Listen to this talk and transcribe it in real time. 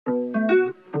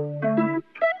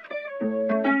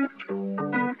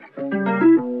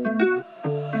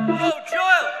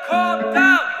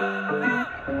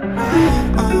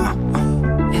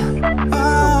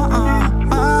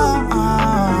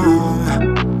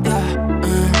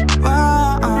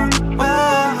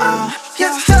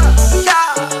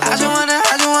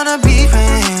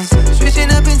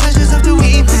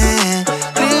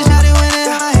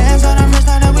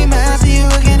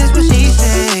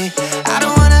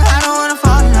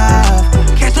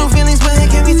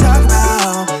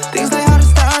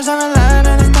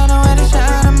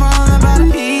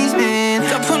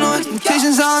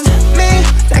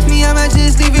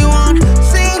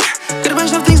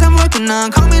now,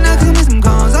 call me now, give me some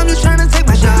calls. I'm just trying to take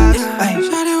my shots.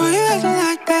 Shawty, why you acting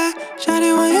like that?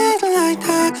 Shawty, why you acting like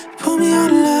that? Put me on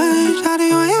the line. Shawty,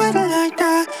 why you acting like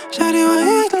that? Shawty, why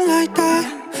you acting like that?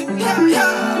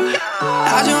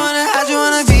 I just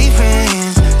wanna be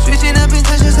friends. Switching up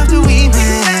intentions after we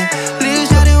met. Little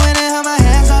shawty went and held my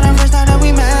hands on the first time that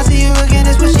we met. See you again,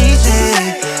 that's what she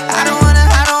said. I don't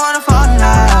wanna fall in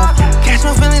love. Catch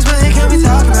no feelings, but it can we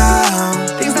talk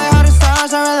about things like how the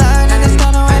stars are aligned and it's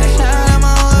not the way to shine. I'm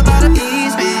all about a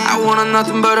peace, man. I want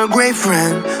nothing but a great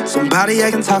friend, somebody I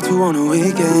can talk to on the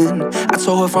weekend. I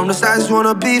told her from the start I just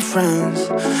wanna be friends,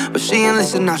 but she ain't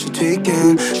listen, now she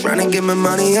tweaking. Trying to get my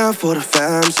money out for the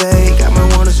fam's sake. I might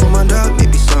wanna show my dog,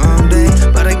 maybe someday,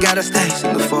 but I gotta stay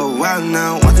single for a while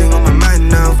now. One thing on my mind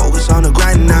now, focus on the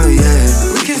grind now,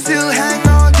 yeah. We can still hang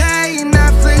all day,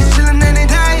 Netflix chillin' any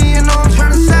day. You know I'm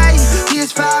tryna say,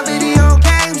 PS5 video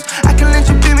games. I can let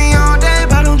you beat me all day,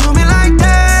 but don't do me like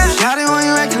that. Shawty, why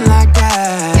you acting like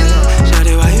that?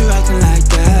 Shawty, why you acting like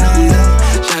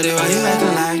that? Shawty, why you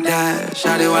acting like that?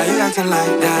 Shawty, why you acting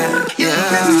like that? Yeah.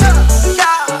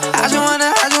 I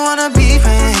just wanna be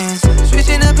friends.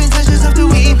 Switching up intentions after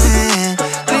we met.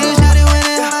 Little shawty went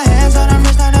and held my hands on the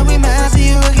first time that we met. See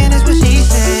you again, that's what she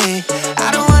said.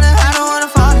 I don't wanna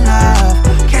fall in love.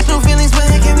 Catch no feelings, but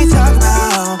can we talk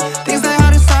about things like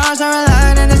how the stars are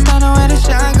aligned and it's not nowhere to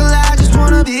shine. 'Cause I just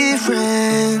wanna be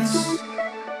friends.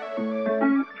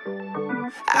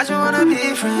 I just wanna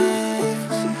be friends.